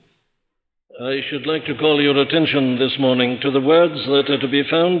I should like to call your attention this morning to the words that are to be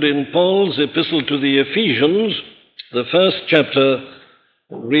found in Paul's epistle to the Ephesians, the first chapter,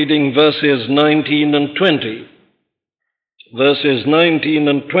 reading verses 19 and 20. Verses 19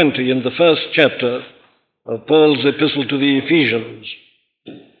 and 20 in the first chapter of Paul's epistle to the Ephesians.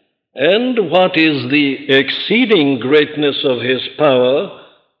 And what is the exceeding greatness of his power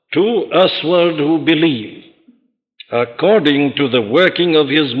to usward who believe, according to the working of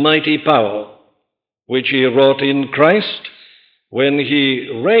his mighty power, which he wrought in Christ, when he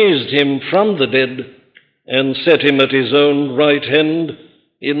raised him from the dead and set him at his own right hand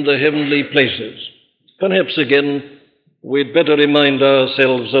in the heavenly places. Perhaps again, we'd better remind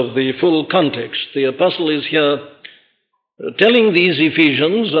ourselves of the full context. The apostle is here telling these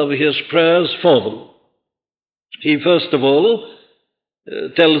Ephesians of his prayers for them. He first of all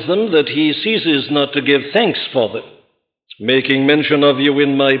tells them that he ceases not to give thanks for them, making mention of you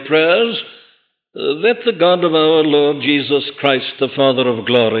in my prayers, that the God of our Lord Jesus Christ, the Father of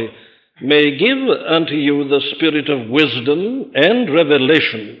glory, may give unto you the spirit of wisdom and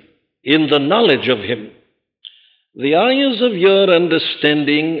revelation in the knowledge of him, the eyes of your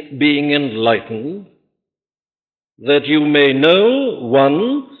understanding being enlightened, that you may know,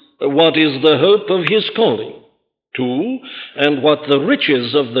 1, what is the hope of his calling, 2, and what the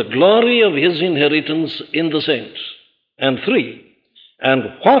riches of the glory of his inheritance in the saints, and 3, and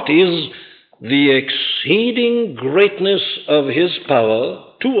what is the exceeding greatness of his power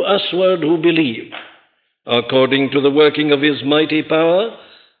to usward who believe, according to the working of his mighty power,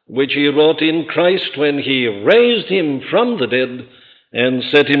 which he wrought in Christ when he raised him from the dead and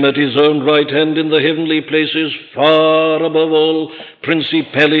set him at his own right hand in the heavenly places, far above all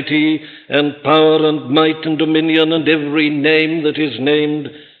principality and power and might and dominion and every name that is named,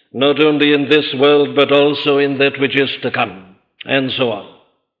 not only in this world but also in that which is to come, and so on.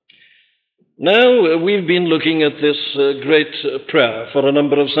 Now, we've been looking at this great prayer for a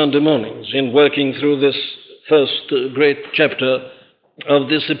number of Sunday mornings in working through this first great chapter of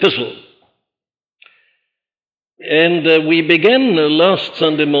this epistle. And we began last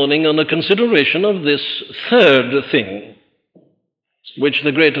Sunday morning on a consideration of this third thing, which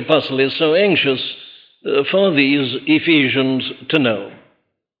the great apostle is so anxious for these Ephesians to know.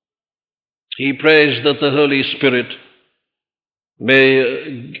 He prays that the Holy Spirit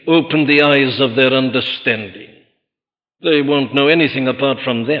may open the eyes of their understanding. They won't know anything apart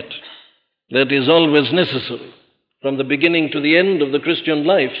from that. That is always necessary. From the beginning to the end of the Christian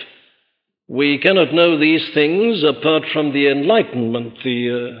life, we cannot know these things apart from the enlightenment,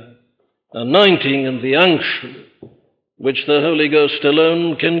 the anointing and the unction which the Holy Ghost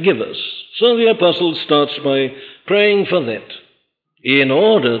alone can give us. So the apostle starts by praying for that, in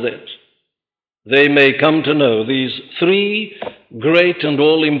order that they may come to know these three great and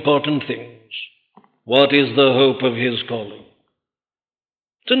all-important things. What is the hope of his calling?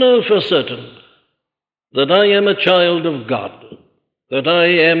 To know for certain that I am a child of God, that I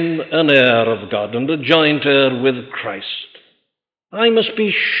am an heir of God and a joint heir with Christ. I must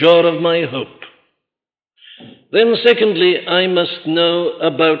be sure of my hope. Then secondly, I must know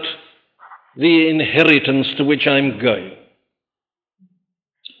about the inheritance to which I'm going.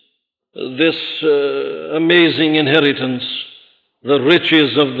 This amazing inheritance, the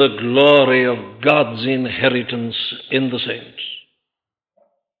riches of the glory of God's inheritance in the saints.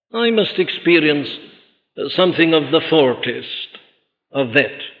 I must experience something of the foretaste of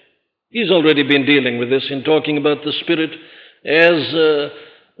that. He's already been dealing with this in talking about the Spirit as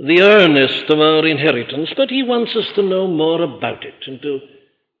the earnest of our inheritance, but he wants us to know more about it, and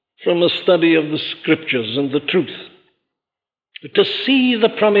from a study of the Scriptures and the truth, to see the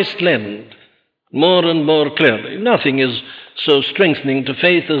promised land more and more clearly. Nothing is so strengthening to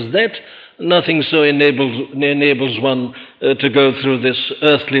faith as that. Nothing so enables one to go through this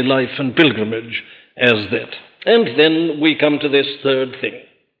earthly life and pilgrimage as that. And then we come to this third thing.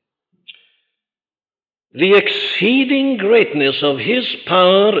 The exceeding greatness of his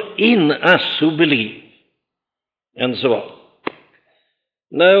power in us who believe, and so on.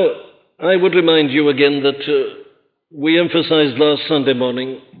 Now, I would remind you again that we emphasized last Sunday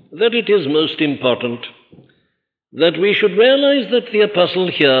morning that it is most important that we should realize that the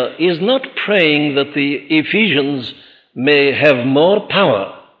apostle here is not praying that the Ephesians may have more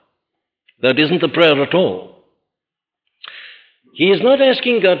power. That isn't the prayer at all. He is not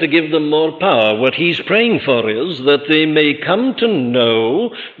asking God to give them more power. What he's praying for is that they may come to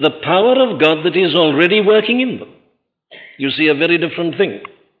know the power of God that is already working in them. You see, a very different thing.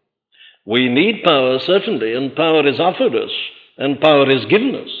 We need power, certainly, and power is offered us, and power is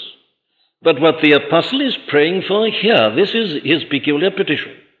given us. But what the apostle is praying for here, this is his peculiar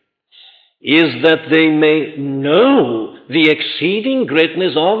petition, is that they may know the exceeding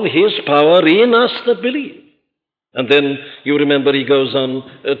greatness of his power in us that believe. And then you remember he goes on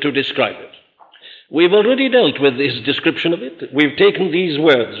to describe it. We've already dealt with his description of it. We've taken these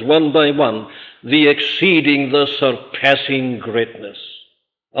words one by one, the exceeding, the surpassing greatness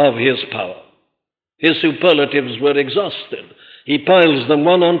of his power. His superlatives were exhausted. He piles them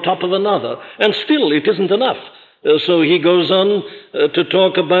one on top of another, and still it isn't enough. So he goes on to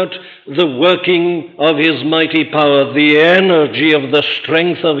talk about the working of his mighty power, the energy of the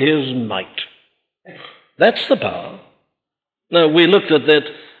strength of his might. That's the power. Now, we looked at that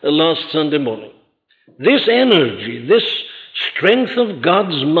last Sunday morning. This energy, this strength of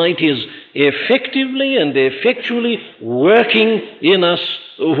God's might is effectively and effectually working in us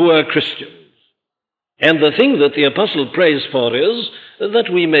who are Christians. And the thing that the apostle prays for is that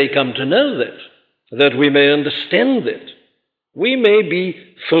we may come to know that we may understand that, we may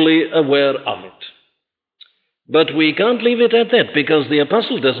be fully aware of it. But we can't leave it at that, because the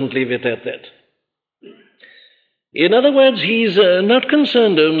apostle doesn't leave it at that. In other words, he's not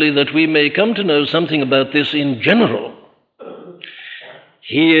concerned only that we may come to know something about this in general.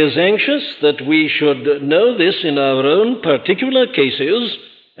 He is anxious that we should know this in our own particular cases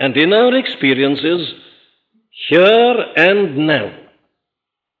and in our experiences here and now.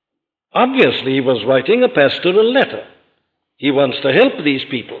 Obviously, he was writing a pastoral letter. He wants to help these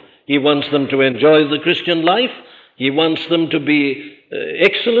people. He wants them to enjoy the Christian life. He wants them to be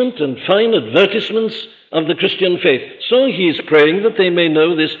excellent and fine advertisements of the Christian faith. So he is praying that they may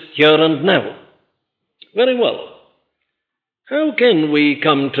know this here and now. Very well. How can we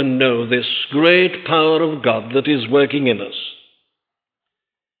come to know this great power of God that is working in us?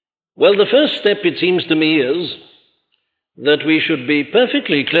 Well, the first step, it seems to me, is that we should be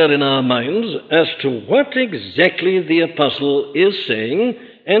perfectly clear in our minds as to what exactly the apostle is saying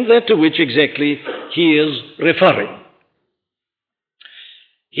and that to which exactly he is referring.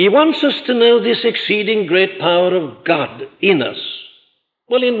 He wants us to know this exceeding great power of God in us.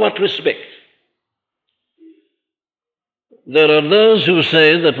 Well, in what respect? There are those who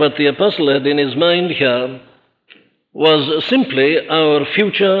say that what the apostle had in his mind here was simply our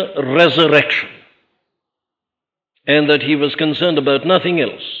future resurrection, and that he was concerned about nothing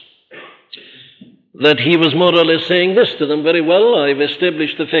else. That he was more or less saying this to them: very well, I've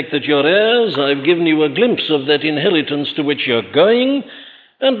established the fact that you're heirs, I've given you a glimpse of that inheritance to which you're going,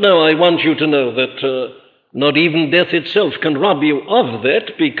 and now I want you to know that not even death itself can rob you of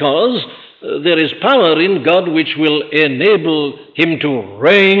that, because there is power in God which will enable him to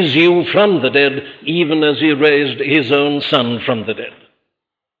raise you from the dead, even as he raised his own Son from the dead.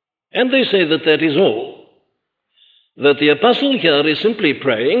 And they say that that is all. That the apostle here is simply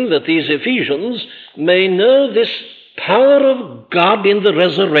praying that these Ephesians may know this power of God in the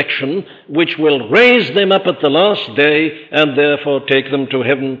resurrection, which will raise them up at the last day and therefore take them to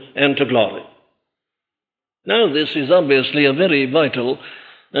heaven and to glory. Now, this is obviously a very vital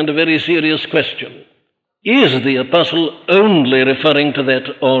and a very serious question. Is the apostle only referring to that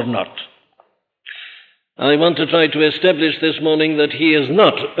or not? I want to try to establish this morning that he is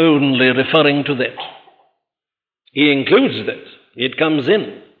not only referring to that. He includes that. It comes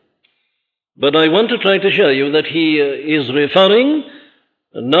in. But I want to try to show you that he is referring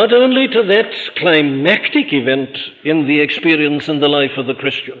not only to that climactic event in the experience and the life of the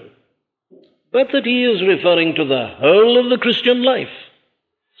Christian, but that he is referring to the whole of the Christian life,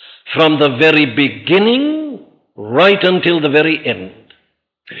 from the very beginning right until the very end.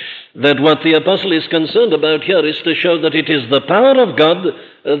 That what the apostle is concerned about here is to show that it is the power of God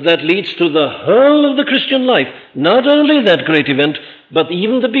that leads to the whole of the Christian life, not only that great event, but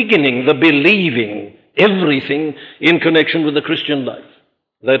even the beginning, the believing, everything in connection with the Christian life.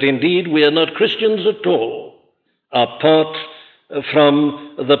 That indeed we are not Christians at all apart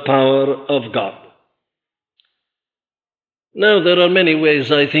from the power of God. Now, there are many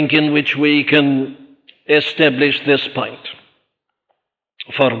ways, I think, in which we can establish this point.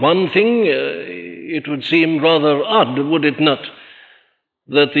 For one thing, it would seem rather odd, would it not,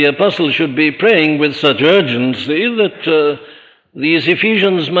 that the apostle should be praying with such urgency that these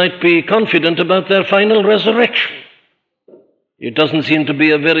Ephesians might be confident about their final resurrection. It doesn't seem to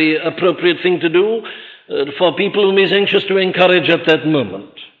be a very appropriate thing to do for people whom he's anxious to encourage at that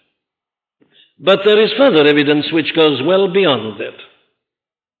moment. But there is further evidence which goes well beyond that.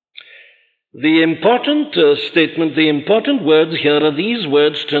 The important statement, the important words here are these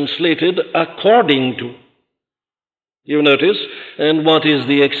words translated according to. You notice, and what is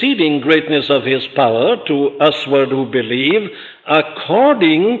the exceeding greatness of his power to usward who believe,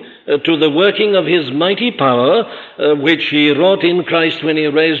 according to the working of his mighty power, which he wrought in Christ when he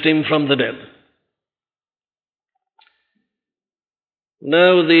raised him from the dead.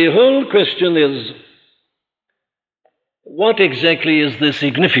 Now, the whole question is, what exactly is the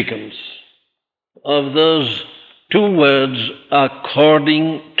significance of those two words,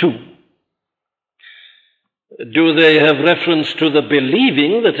 according to? Do they have reference to the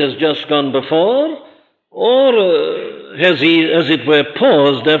believing that has just gone before, or has he, as it were,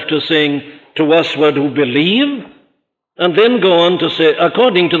 paused after saying, to usward who believe, and then go on to say,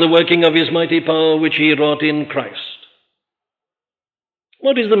 according to the working of his mighty power which he wrought in Christ?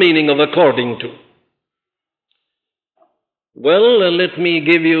 What is the meaning of according to? Well, let me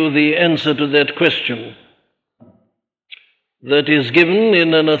give you the answer to that question that is given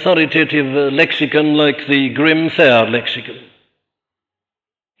in an authoritative lexicon like the Grimm-Thayer lexicon.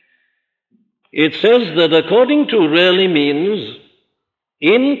 It says that according to really means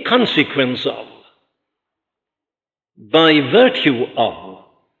in consequence of, by virtue of,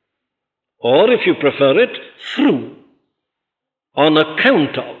 or if you prefer it, through, on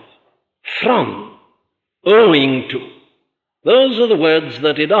account of, from, owing to. Those are the words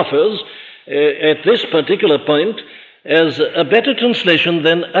that it offers at this particular point as a better translation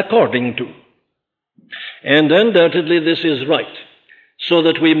than according to. And undoubtedly this is right, so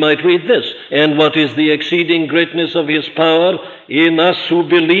that we might read this, and what is the exceeding greatness of his power in us who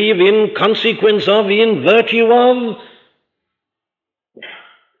believe, in consequence of, in virtue of,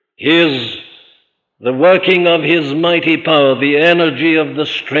 the working of his mighty power, the energy of the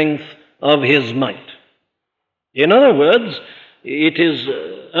strength of his might. In other words, it is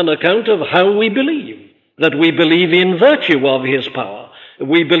an account of how we believe, that we believe in virtue of his power.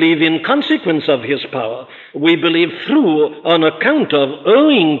 We believe in consequence of his power. We believe through, on account of,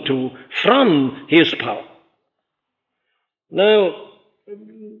 owing to, from his power. Now,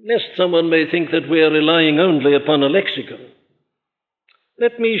 lest someone may think that we are relying only upon a lexicon,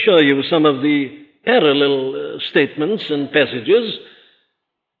 let me show you some of the parallel statements and passages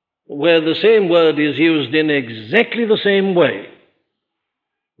where the same word is used in exactly the same way.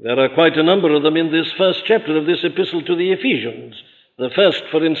 There are quite a number of them in this first chapter of this epistle to the Ephesians. The first,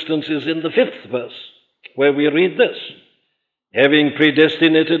 for instance, is in the 5th verse, where we read this: having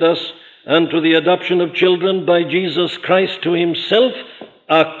predestinated us unto the adoption of children by Jesus Christ to himself,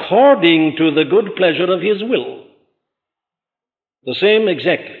 according to the good pleasure of his will. The same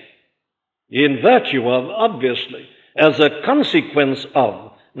exactly. In virtue of, obviously, as a consequence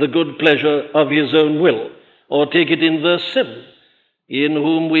of the good pleasure of his own will. Or take it in verse 7. In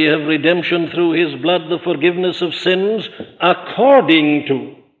whom we have redemption through his blood, the forgiveness of sins, according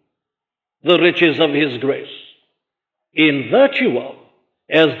to the riches of his grace. In virtue of,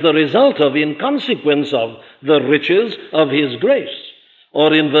 as the result of, in consequence of, the riches of his grace.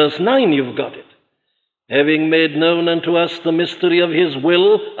 Or in verse 9 you've got it. Having made known unto us the mystery of his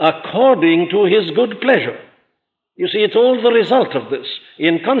will, according to his good pleasure. You see, it's all the result of this,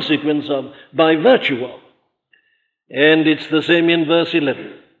 in consequence of, by virtue of. And it's the same in verse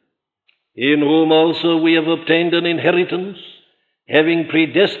 11. In whom also we have obtained an inheritance, having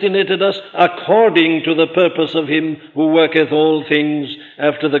predestinated us according to the purpose of him who worketh all things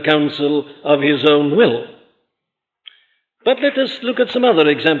after the counsel of his own will. But let us look at some other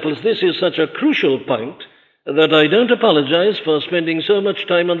examples. This is such a crucial point that I don't apologize for spending so much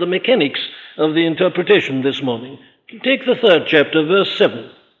time on the mechanics of the interpretation this morning. Take the 3rd chapter, verse 7.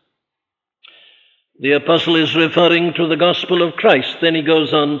 The apostle is referring to the gospel of Christ. Then he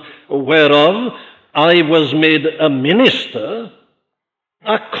goes on, whereof I was made a minister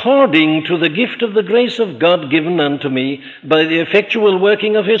according to the gift of the grace of God given unto me by the effectual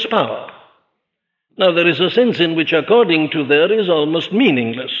working of his power. Now, there is a sense in which according to there is almost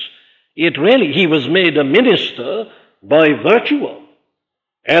meaningless. He was made a minister by virtue of,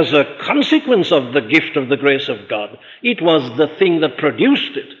 as a consequence of the gift of the grace of God. It was the thing that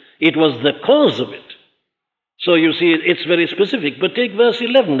produced it. It was the cause of it. So you see, it's very specific. But take verse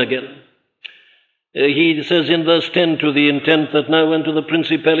 11 again. He says in verse 10, to the intent that now unto the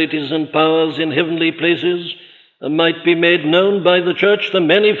principalities and powers in heavenly places might be made known by the church the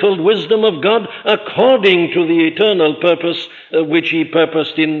manifold wisdom of God according to the eternal purpose which he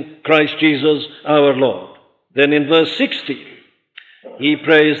purposed in Christ Jesus our Lord. Then in verse 16, he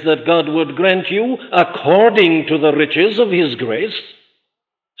prays that God would grant you according to the riches of his grace.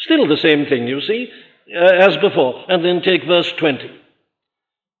 Still the same thing, you see, as before. And then take verse 20.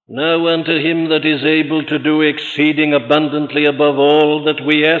 Now unto him that is able to do exceeding abundantly above all that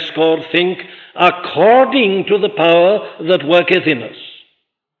we ask or think, according to the power that worketh in us.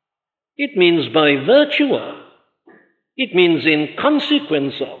 It means by virtue of. It means in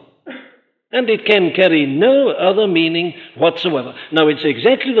consequence of. And it can carry no other meaning whatsoever. Now, it's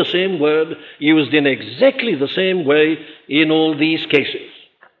exactly the same word used in exactly the same way in all these cases.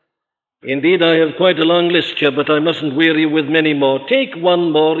 Indeed, I have quite a long list here, but I mustn't weary you with many more. Take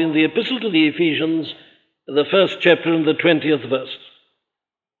one more in the Epistle to the Ephesians, the 1st chapter and the 20th verse.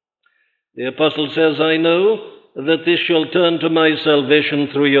 The apostle says, I know that this shall turn to my salvation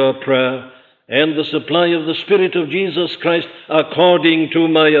through your prayer and the supply of the Spirit of Jesus Christ according to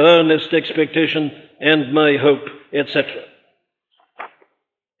my earnest expectation and my hope, etc.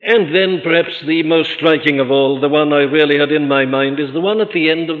 And then perhaps the most striking of all, the one I really had in my mind, is the one at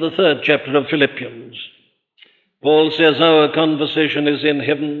the end of the 3rd chapter of Philippians. Paul says, our conversation is in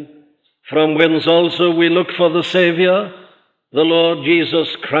heaven, from whence also we look for the Savior, the Lord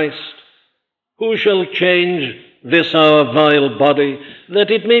Jesus Christ, who shall change this our vile body, that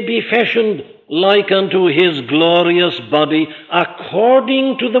it may be fashioned like unto his glorious body,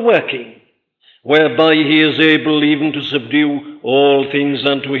 according to the working, whereby he is able even to subdue all things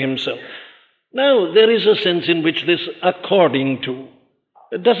unto himself. Now, there is a sense in which this according to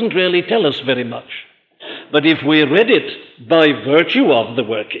doesn't really tell us very much. But if we read it by virtue of the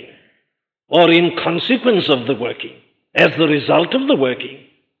working, or in consequence of the working, as the result of the working,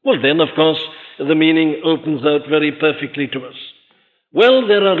 well then, of course, the meaning opens out very perfectly to us. Well,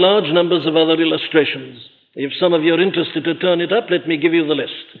 there are large numbers of other illustrations. If some of you are interested to turn it up, let me give you the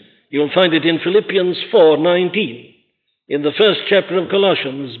list. You'll find it in Philippians 4:19, in the 1st chapter of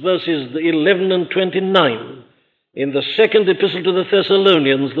Colossians, verses 11 and 29, in the 2nd epistle to the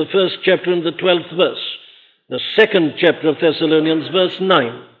Thessalonians, the 1st chapter and the 12th verse, the 2nd chapter of Thessalonians, verse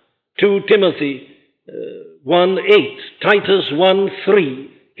 9, 2 Timothy 1:8, Titus 1:3,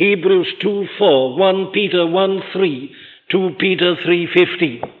 Hebrews 2:4, 1 Peter 1:3, 2 Peter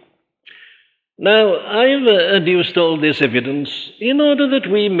 3:15. Now, I've adduced all this evidence in order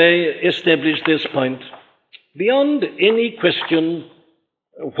that we may establish this point beyond any question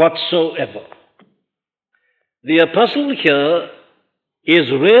whatsoever. The apostle here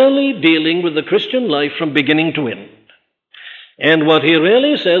is really dealing with the Christian life from beginning to end. And what he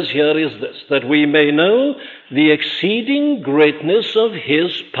really says here is this, that we may know the exceeding greatness of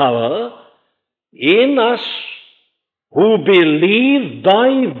his power in us who believe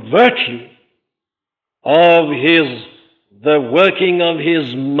by virtue of the working of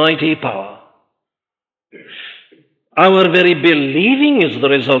his mighty power. Our very believing is the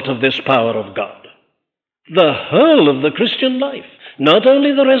result of this power of God. The whole of the Christian life, not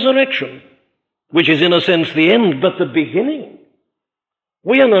only the resurrection, which is in a sense the end, but the beginning.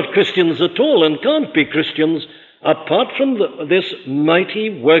 We are not Christians at all and can't be Christians apart from this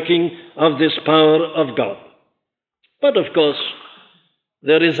mighty working of this power of God. But of course,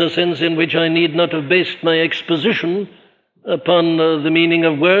 there is a sense in which I need not have based my exposition upon the meaning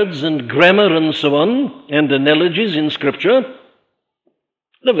of words and grammar and so on, and analogies in Scripture.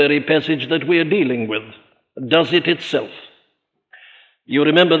 The very passage that we are dealing with does it itself. You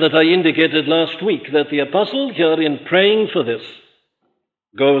remember that I indicated last week that the apostle here, in praying for this,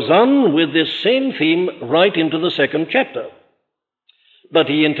 goes on with this same theme right into the 2nd chapter. But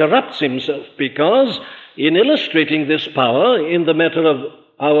he interrupts himself because in illustrating this power in the matter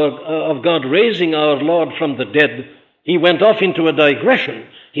of God raising our Lord from the dead, he went off into a digression.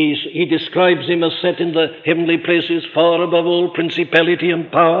 He describes him as set in the heavenly places far above all principality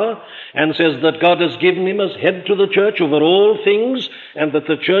and power, and says that God has given him as head to the church over all things, and that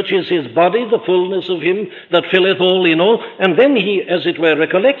the church is his body, the fullness of him that filleth all in all. And then he, as it were,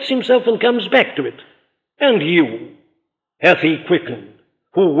 recollects himself and comes back to it. And you hath he quickened,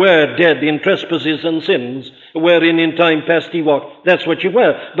 who were dead in trespasses and sins, wherein in time past he walked. That's what you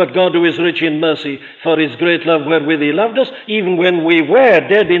were. But God, who is rich in mercy, for his great love wherewith he loved us, even when we were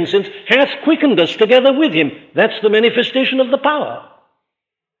dead in sins, hath quickened us together with him. That's the manifestation of the power.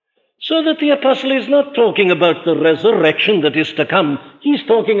 So that the apostle is not talking about the resurrection that is to come. He's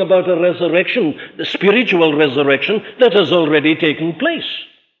talking about a resurrection, the spiritual resurrection that has already taken place.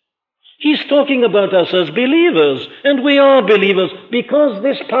 He's talking about us as believers, and we are believers because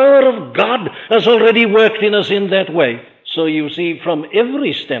this power of God has already worked in us in that way. So you see, from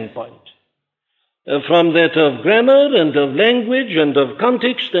every standpoint, from that of grammar and of language and of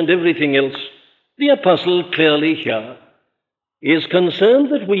context and everything else, the apostle clearly here is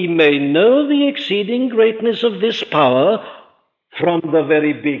concerned that we may know the exceeding greatness of this power From the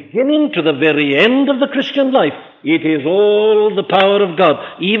very beginning to the very end of the Christian life, it is all the power of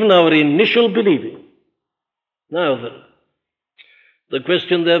God, even our initial believing. Now then, the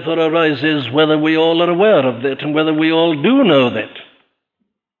question therefore arises whether we all are aware of that and whether we all do know that,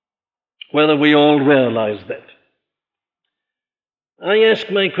 whether we all realize that. I ask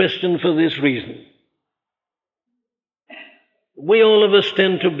my question for this reason. We all of us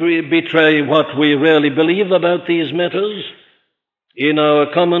tend to betray what we really believe about these matters in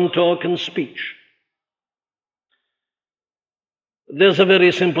our common talk and speech. There's a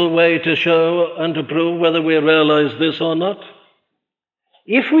very simple way to show and to prove whether we realize this or not.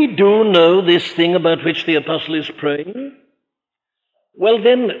 If we do know this thing about which the apostle is praying, well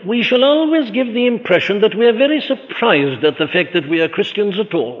then we shall always give the impression that we are very surprised at the fact that we are Christians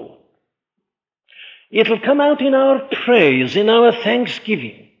at all. It'll come out in our praise, in our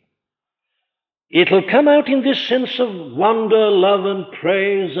thanksgiving. It'll come out in this sense of wonder, love, and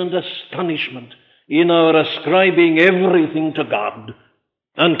praise and astonishment in our ascribing everything to God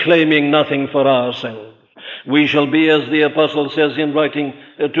and claiming nothing for ourselves. We shall be, as the apostle says in writing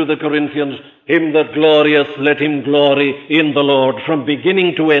to the Corinthians, him that glorieth, let him glory in the Lord from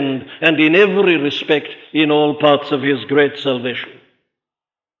beginning to end and in every respect in all parts of his great salvation.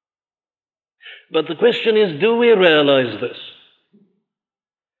 But the question is, do we realize this?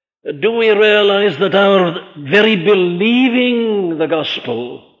 Do we realize that our very believing the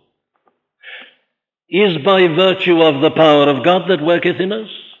gospel is by virtue of the power of God that worketh in us?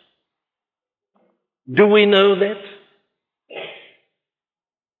 Do we know that?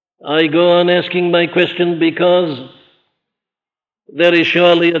 I go on asking my question because there is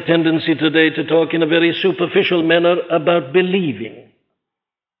surely a tendency today to talk in a very superficial manner about believing,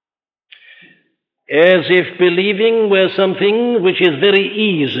 as if believing were something which is very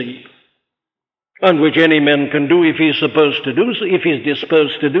easy and which any man can do if he's supposed to do so, if he's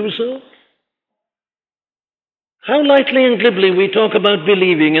disposed to do so. How lightly and glibly we talk about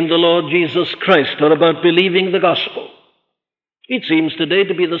believing in the Lord Jesus Christ or about believing the gospel. It seems today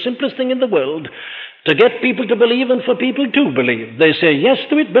to be the simplest thing in the world to get people to believe and for people to believe. They say yes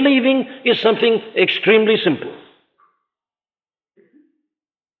to it. Believing is something extremely simple.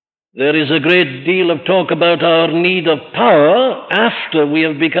 There is a great deal of talk about our need of power after we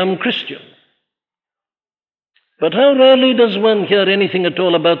have become Christians. But how rarely does one hear anything at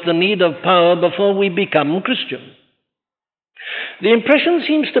all about the need of power before we become Christian? The impression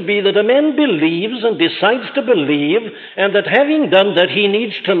seems to be that a man believes and decides to believe, and that having done that, he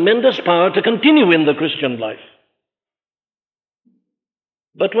needs tremendous power to continue in the Christian life.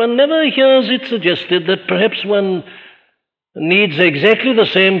 But one never hears it suggested that perhaps one needs exactly the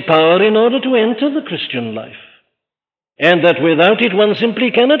same power in order to enter the Christian life, and that without it one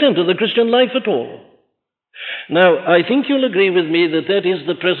simply cannot enter the Christian life at all. Now, I think you'll agree with me that that is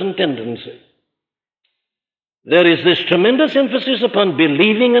the present tendency. There is this tremendous emphasis upon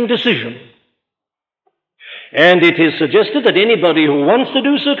believing and decision, and it is suggested that anybody who wants to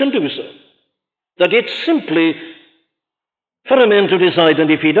do so can do so, that it's simply for a man to decide,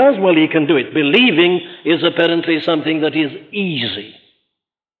 and if he does, well, he can do it. Believing is apparently something that is easy.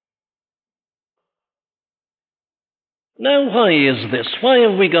 Now, why is this? Why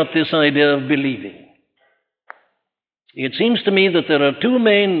have we got this idea of believing? It seems to me that there are two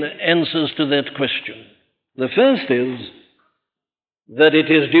main answers to that question. The first is that it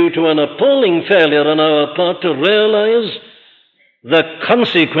is due to an appalling failure on our part to realize the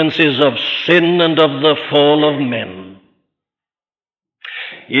consequences of sin and of the fall of men.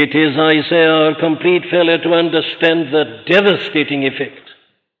 It is, I say, our complete failure to understand the devastating effect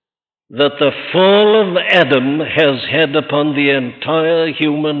that the fall of Adam has had upon the entire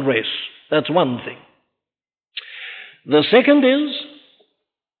human race. That's one thing. The second is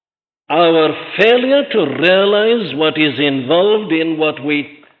our failure to realize what is involved in what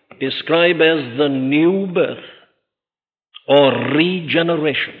we describe as the new birth or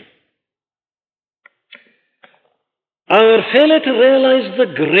regeneration. Our failure to realize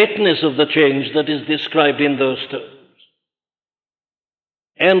the greatness of the change that is described in those terms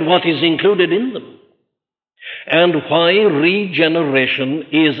and what is included in them, and why regeneration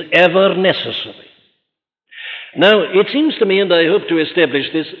is ever necessary. Now, it seems to me, and I hope to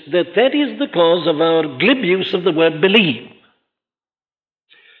establish this, that that is the cause of our glib use of the word believe.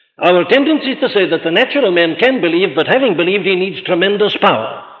 Our tendency is to say that the natural man can believe, but having believed, he needs tremendous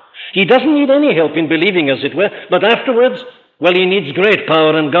power. He doesn't need any help in believing, as it were, but afterwards, well, he needs great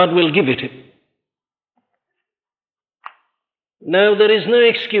power, and God will give it him. Now, there is no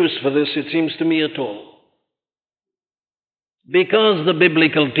excuse for this, it seems to me, at all. Because the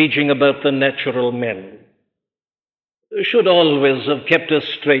biblical teaching about the natural man should always have kept us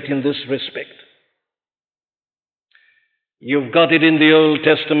straight in this respect. You've got it in the Old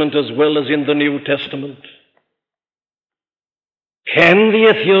Testament as well as in the New Testament. Can the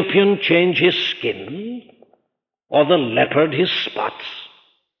Ethiopian change his skin, or the leopard his spots?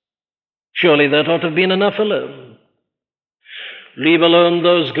 Surely that ought to have been enough alone. Leave alone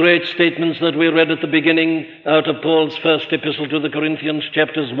those great statements that we read at the beginning out of Paul's first epistle to the Corinthians,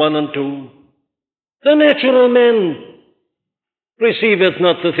 chapters 1 and 2. The natural man receiveth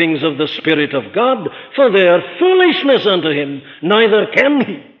not the things of the Spirit of God, for they are foolishness unto him, neither can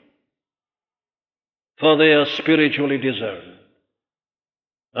he, for they are spiritually discerned.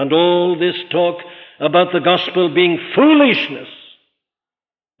 And all this talk about the gospel being foolishness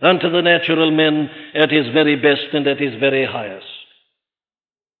unto the natural man at his very best and at his very highest.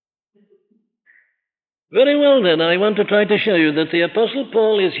 Very well then, I want to try to show you that the Apostle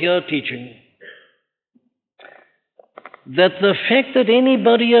Paul is here teaching that the fact that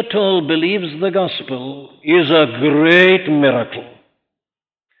anybody at all believes the gospel is a great miracle,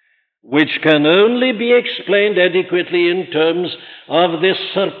 which can only be explained adequately in terms of this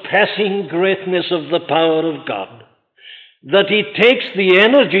surpassing greatness of the power of God, that he takes the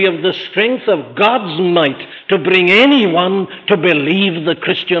energy of the strength of God's might to bring anyone to believe the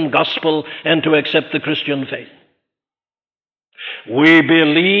Christian gospel and to accept the Christian faith. We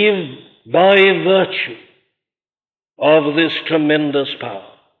believe by virtue of this tremendous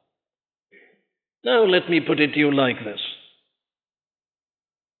power. Now let me put it to you like this.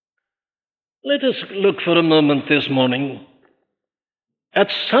 Let us look for a moment this morning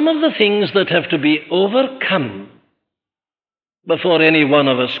at some of the things that have to be overcome before any one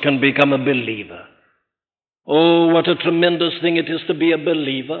of us can become a believer. Oh, what a tremendous thing it is to be a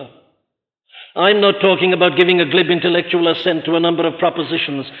believer. I'm not talking about giving a glib intellectual assent to a number of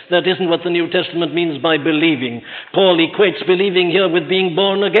propositions. That isn't what the New Testament means by believing. Paul equates believing here with being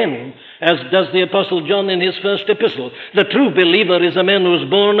born again, as does the Apostle John in his first epistle. The true believer is a man who is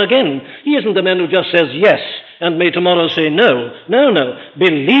born again. He isn't a man who just says yes and may tomorrow say no. No.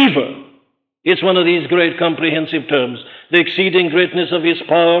 Believer. It's one of these great comprehensive terms. The exceeding greatness of his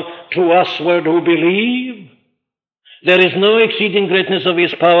power to usward who believe. There is no exceeding greatness of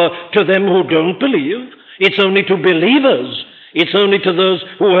his power to them who don't believe. It's only to believers. It's only to those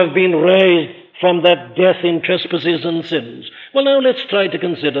who have been raised from that death in trespasses and sins. Well, now let's try to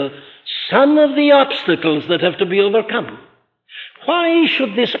consider some of the obstacles that have to be overcome. Why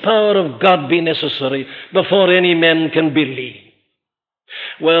should this power of God be necessary before any man can believe?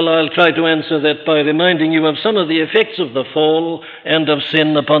 Well, I'll try to answer that by reminding you of some of the effects of the fall and of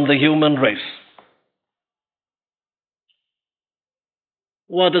sin upon the human race.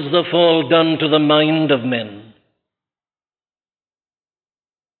 What has the fall done to the mind of men?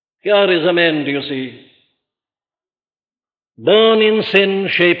 Here is a man, do you see, born in sin,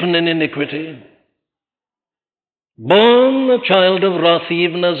 shapen in iniquity, born a child of wrath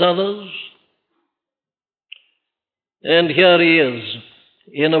even as others. And here he is,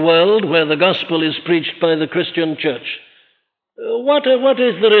 in a world where the gospel is preached by the Christian church. What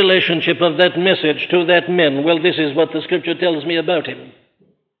is the relationship of that message to that man? Well, this is what the Scripture tells me about him.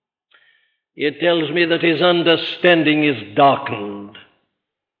 It tells me that his understanding is darkened.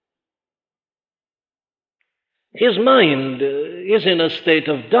 His mind is in a state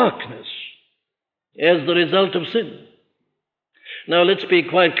of darkness as the result of sin. Now, let's be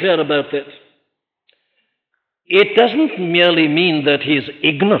quite clear about that. It doesn't merely mean that he's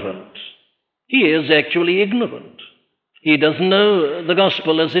ignorant. He is actually ignorant. He doesn't know the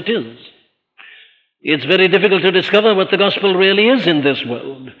gospel as it is. It's very difficult to discover what the gospel really is in this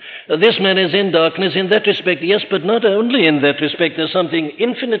world. This man is in darkness in that respect, yes, but not only in that respect. There's something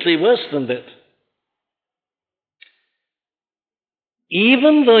infinitely worse than that.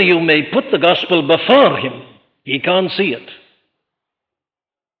 Even though you may put the gospel before him, he can't see it.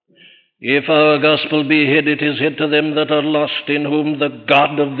 If our gospel be hid, it is hid to them that are lost, in whom the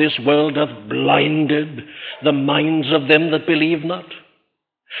God of this world hath blinded the minds of them that believe not.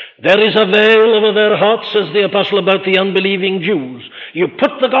 There is a veil over their hearts, says the apostle about the unbelieving Jews. You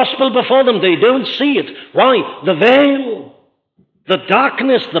put the gospel before them, they don't see it. Why? The veil, the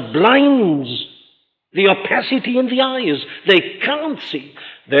darkness, the blinds, the opacity in the eyes. They can't see.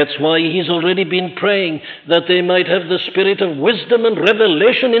 That's why he's already been praying that they might have the spirit of wisdom and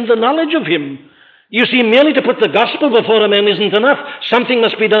revelation in the knowledge of him. You see, merely to put the gospel before a man isn't enough. Something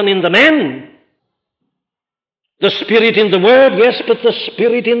must be done in the man. The Spirit in the Word, yes, but the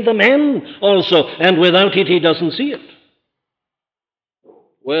Spirit in the man also. And without it, he doesn't see it.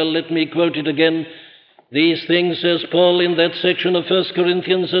 Well, let me quote it again. These things, says Paul in that section of 1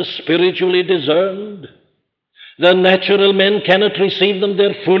 Corinthians, are spiritually discerned. The natural man cannot receive them.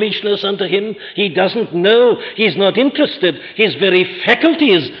 They're foolishness unto him. He doesn't know. He's not interested. His very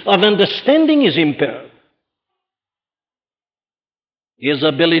faculties of understanding is impaired. His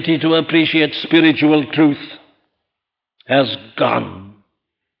ability to appreciate spiritual truth has gone.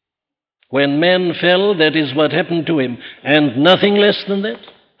 When man fell, that is what happened to him, and nothing less than that.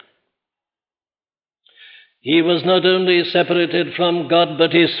 He was not only separated from God,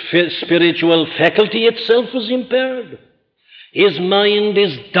 but his spiritual faculty itself was impaired. His mind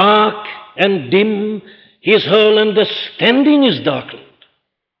is dark and dim. His whole understanding is darkened.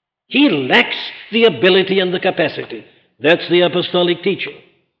 He lacks the ability and the capacity. That's the apostolic teaching.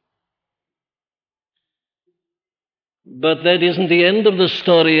 But that isn't the end of the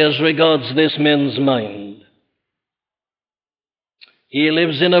story as regards this man's mind. He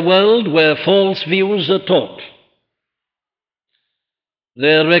lives in a world where false views are taught.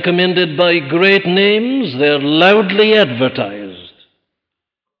 They're recommended by great names, they're loudly advertised.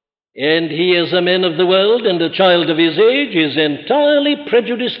 And he, as a man of the world and a child of his age, is entirely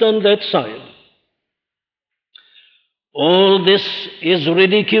prejudiced on that side. All this is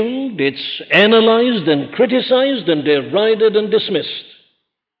ridiculed, it's analyzed and criticized and derided and dismissed.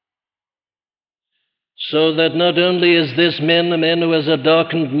 So that not only is this man a man who has a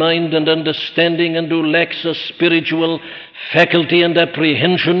darkened mind and understanding and who lacks a spiritual faculty and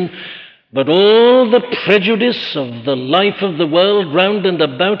apprehension, but all the prejudice of the life of the world round and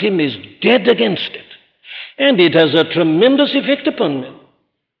about him is dead against it. And it has a tremendous effect upon men.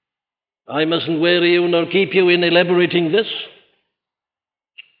 I mustn't weary you nor keep you in elaborating this.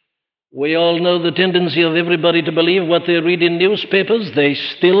 We all know the tendency of everybody to believe what they read in newspapers. They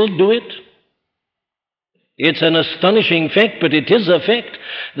still do it. It's an astonishing fact, but it is a fact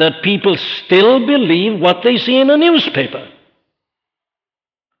that people still believe what they see in a newspaper.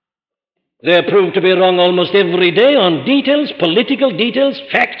 They're proved to be wrong almost every day on details, political details,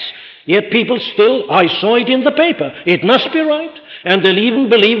 facts, yet people still, I saw it in the paper, it must be right, and they'll even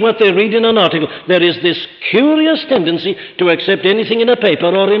believe what they read in an article. There is this curious tendency to accept anything in a paper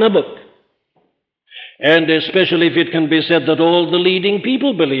or in a book. And especially if it can be said that all the leading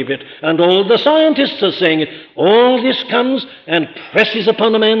people believe it, and all the scientists are saying it, all this comes and presses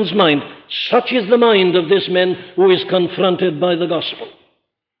upon a man's mind. Such is the mind of this man who is confronted by the gospel.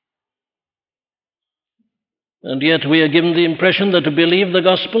 And yet we are given the impression that to believe the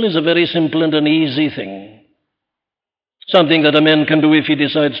gospel is a very simple and an easy thing, something that a man can do if he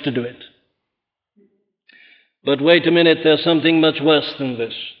decides to do it. But wait a minute, there's something much worse than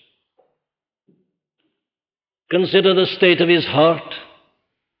this. Consider the state of his heart.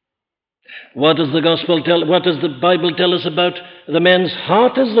 What does the Bible tell us about the man's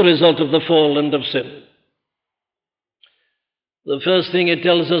heart as the result of the fall and of sin? The first thing it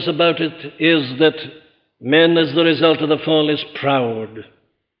tells us about it is that man, as the result of the fall, is proud.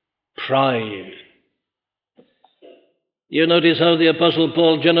 Pride. You notice how the Apostle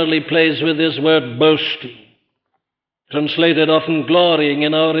Paul generally plays with this word boasting, translated often glorying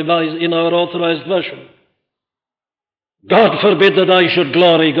in our authorized version. God forbid that I should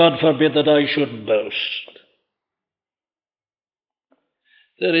glory, God forbid that I should boast.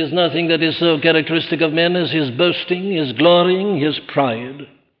 There is nothing that is so characteristic of men as his boasting, his glorying, his pride,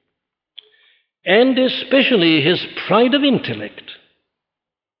 and especially his pride of intellect.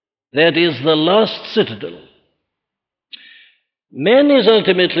 That is the last citadel. Man is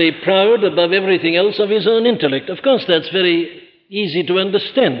ultimately proud above everything else of his own intellect. Of course, that's very easy to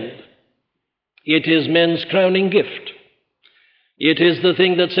understand. It is man's crowning gift. It is the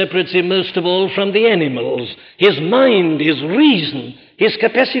thing that separates him most of all from the animals. His mind, his reason, his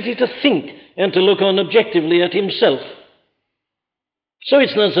capacity to think and to look on objectively at himself. So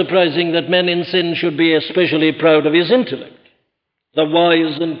it's not surprising that man in sin should be especially proud of his intellect, the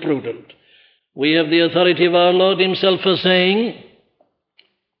wise and prudent. We have the authority of our Lord himself for saying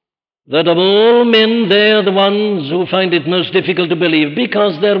that of all men they are the ones who find it most difficult to believe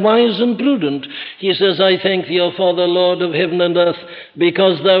because they're wise and prudent. He says, I thank thee, O Father, Lord of heaven and earth,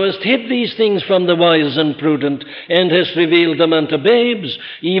 because thou hast hid these things from the wise and prudent, and hast revealed them unto babes.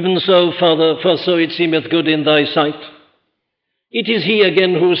 Even so, Father, for so it seemeth good in thy sight. It is he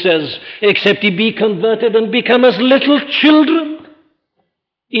again who says, except ye be converted and become as little children,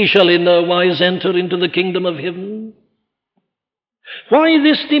 ye shall in no wise enter into the kingdom of heaven. Why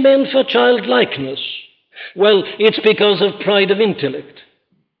this demand for childlikeness? Well, it's because of pride of intellect.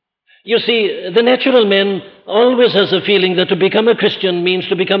 You see, the natural man always has a feeling that to become a Christian means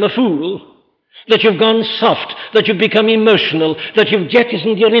to become a fool, that you've gone soft, that you've become emotional, that you've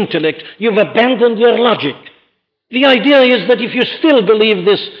jettisoned your intellect, you've abandoned your logic. The idea is that if you still believe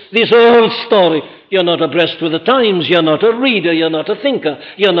this old story, You're not abreast with the times. You're not a reader. You're not a thinker.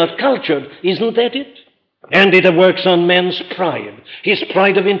 You're not cultured. Isn't that it? And it works on man's pride, his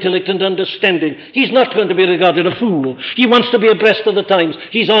pride of intellect and understanding. He's not going to be regarded a fool. He wants to be abreast of the times.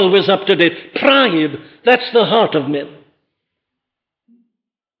 He's always up to date. Pride, that's the heart of men.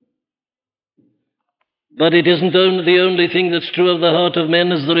 But it isn't the only thing that's true of the heart of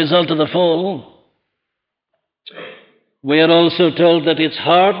men as the result of the fall. We are also told that it's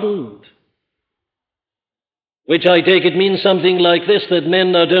hardened, which I take it means something like this, that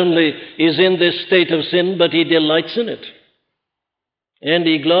man not only is in this state of sin, but he delights in it. And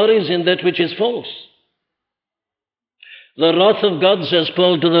he glories in that which is false. The wrath of God, says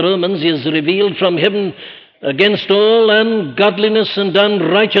Paul to the Romans, is revealed from heaven against all ungodliness and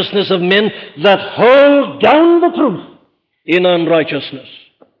unrighteousness of men that hold down the truth in unrighteousness.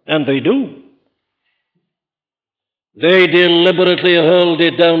 And they do. They deliberately hold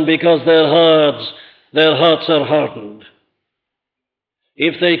it down because their hearts are hardened.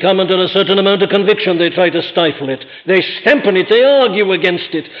 If they come under a certain amount of conviction, they try to stifle it. They stamp on it. They argue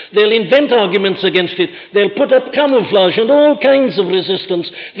against it. They'll invent arguments against it. They'll put up camouflage and all kinds of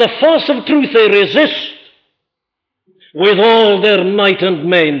resistance. The force of truth they resist with all their might and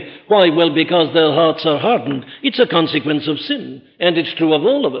main. Why? Well, because their hearts are hardened. It's a consequence of sin, and it's true of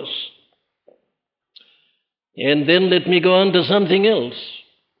all of us. And then let me go on to something else.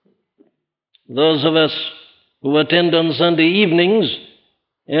 Those of us who attend on Sunday evenings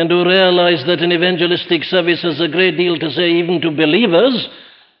and who realize that an evangelistic service has a great deal to say even to believers,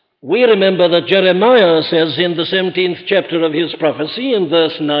 we remember that Jeremiah says in the 17th chapter of his prophecy, in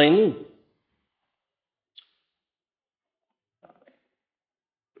verse 9,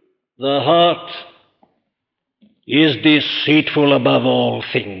 the heart is deceitful above all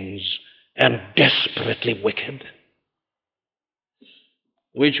things and desperately wicked,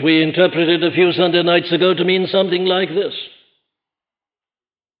 which we interpreted a few Sunday nights ago to mean something like this: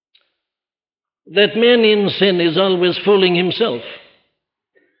 that man in sin is always fooling himself.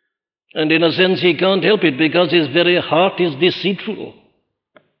 And in a sense he can't help it because his very heart is deceitful.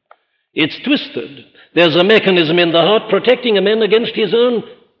 It's twisted. There's a mechanism in the heart protecting a man against his own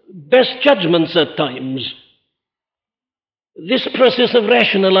best judgments at times. This process of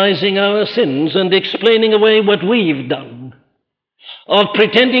rationalizing our sins and explaining away what we've done, of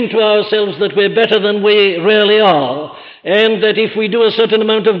pretending to ourselves that we're better than we really are, and that if we do a certain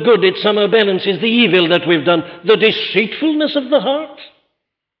amount of good, it somehow balances the evil that we've done. The deceitfulness of the heart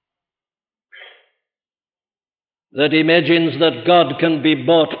that imagines that God can be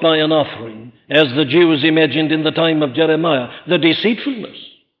bought by an offering, as the Jews imagined in the time of Jeremiah. The deceitfulness.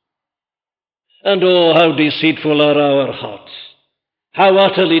 And oh, how deceitful are our hearts. How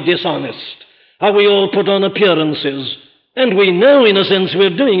utterly dishonest. How we all put on appearances. And we know, in a sense,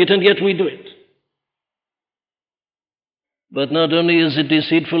 we're doing it, and yet we do it. But not only is it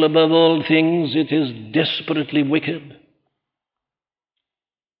deceitful above all things, it is desperately wicked.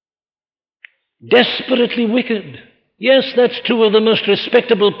 Desperately wicked. Yes, that's true of the most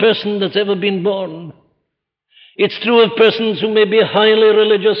respectable person that's ever been born. It's true of persons who may be highly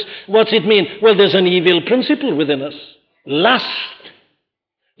religious. What's it mean? Well, there's an evil principle within us. Lust.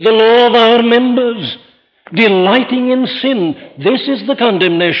 The law of our members. Delighting in sin. This is the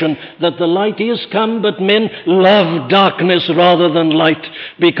condemnation, that the light is come, but men love darkness rather than light,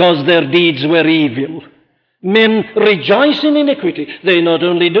 because their deeds were evil. Men rejoice in iniquity. They not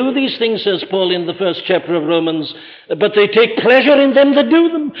only do these things, says Paul in the first chapter of Romans, but they take pleasure in them that do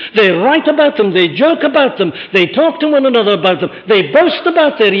them. They write about them. They joke about them. They talk to one another about them. They boast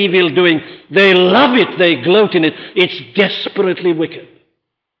about their evil doing. They love it. They gloat in it. It's desperately wicked.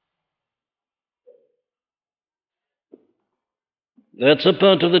 That's a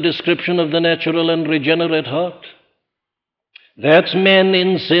part of the description of the natural and regenerate heart. That's man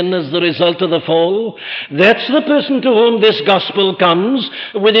in sin as the result of the fall. That's the person to whom this gospel comes,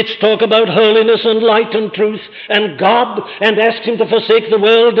 with its talk about holiness and light and truth and God, and asks him to forsake the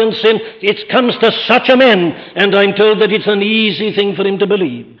world and sin. It comes to such a man, and I'm told that it's an easy thing for him to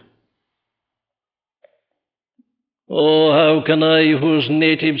believe. Oh, how can I, whose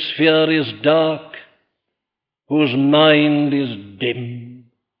native sphere is dark, whose mind is dim,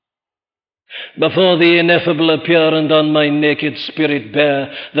 before the ineffable appear, and on my naked spirit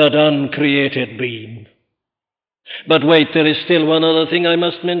bear that uncreated beam? But wait, there is still one other thing I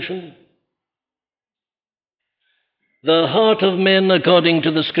must mention. The heart of man, according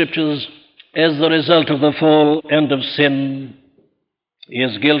to the Scriptures, as the result of the fall and of sin,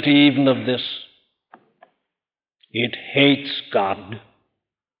 is guilty even of this. It hates God.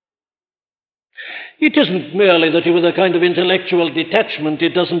 It isn't merely that with a kind of intellectual detachment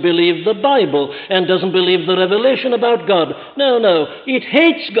it doesn't believe the Bible and doesn't believe the revelation about God. No, no, it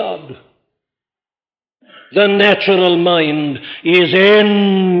hates God. The natural mind is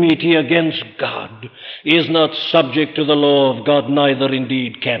enmity against God, is not subject to the law of God, neither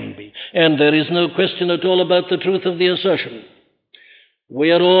indeed can be. And there is no question at all about the truth of the assertion.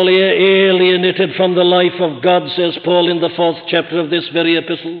 We are all alienated from the life of God, says Paul in the 4th chapter of this very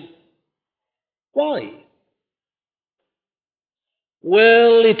epistle. Why?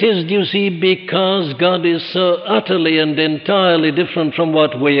 Well, it is, you see, because God is so utterly and entirely different from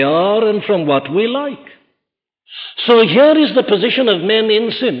what we are and from what we like. So here is the position of men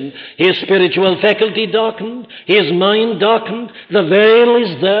in sin. His spiritual faculty darkened, his mind darkened, the veil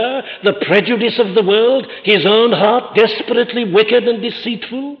is there, the prejudice of the world, his own heart desperately wicked and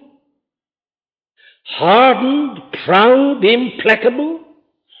deceitful, hardened, proud, implacable.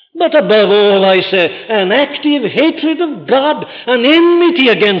 But above all, I say, an active hatred of God, an enmity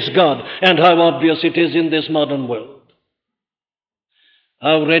against God. And how obvious it is in this modern world.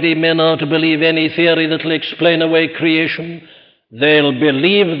 How ready men are to believe any theory that will explain away creation. They'll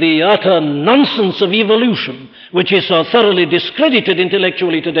believe the utter nonsense of evolution, which is so thoroughly discredited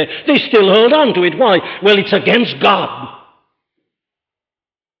intellectually today. They still hold on to it. Why? Well, it's against God.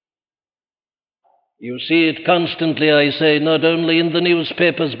 You see it constantly, I say, not only in the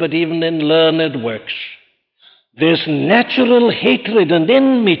newspapers, but even in learned works. This natural hatred and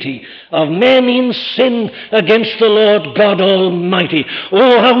enmity of men in sin against the Lord God Almighty.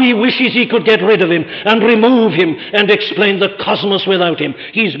 Oh, how he wishes he could get rid of him and remove him and explain the cosmos without him.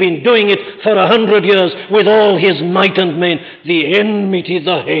 He's been doing it for 100 years with all his might and main. The enmity,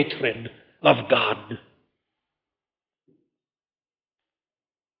 the hatred of God.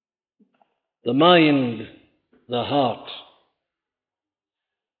 The mind, the heart,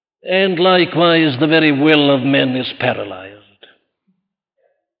 and likewise the very will of men is paralyzed.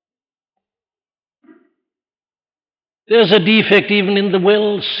 There's a defect even in the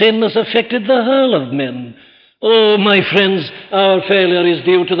will. Sin has affected the whole of men. Oh, my friends, our failure is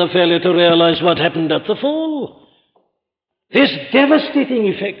due to the failure to realize what happened at the fall. This devastating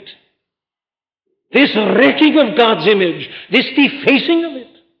effect, this wrecking of God's image, this defacing of it,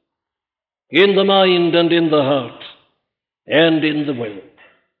 in the mind and in the heart and in the will.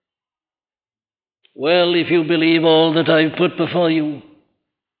 Well, if you believe all that I've put before you,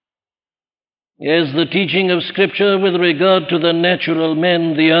 as the teaching of Scripture with regard to the natural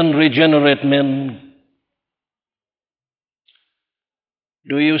men, the unregenerate men,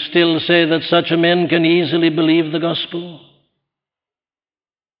 do you still say that such a man can easily believe the gospel?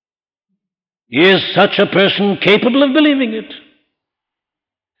 Is such a person capable of believing it?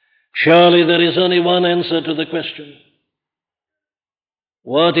 Surely there is only one answer to the question.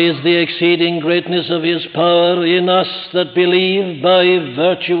 What is the exceeding greatness of his power in us that believe by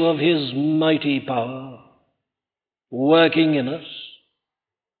virtue of his mighty power working in us?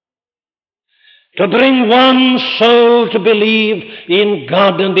 To bring one soul to believe in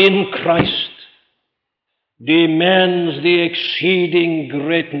God and in Christ demands the exceeding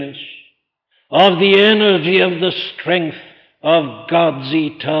greatness of the energy of the strength of God's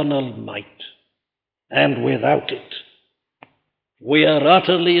eternal might. And without it, we are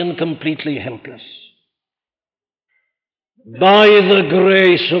utterly and completely helpless. By the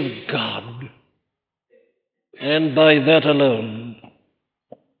grace of God, and by that alone,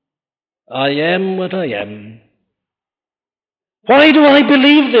 I am what I am. Why do I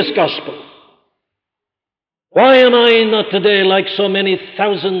believe this gospel? Why am I not today, like so many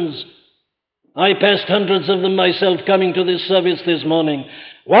thousands? I passed hundreds of them myself coming to this service this morning.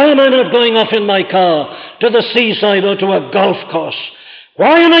 Why am I not going off in my car to the seaside or to a golf course?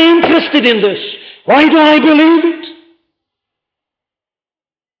 Why am I interested in this? Why do I believe it?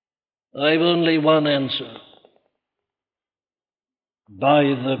 I've only one answer. By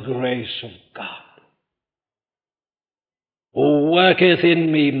the grace of God, who worketh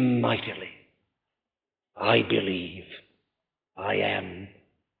in me mightily, I believe I am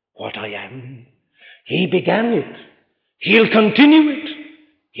what I am. He began it. He'll continue it.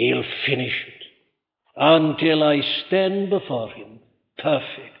 He'll finish it until I stand before him,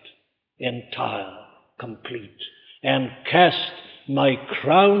 perfect, entire, complete, and cast my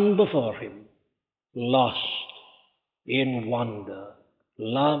crown before him, lost in wonder,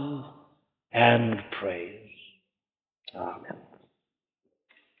 love, and praise. Amen.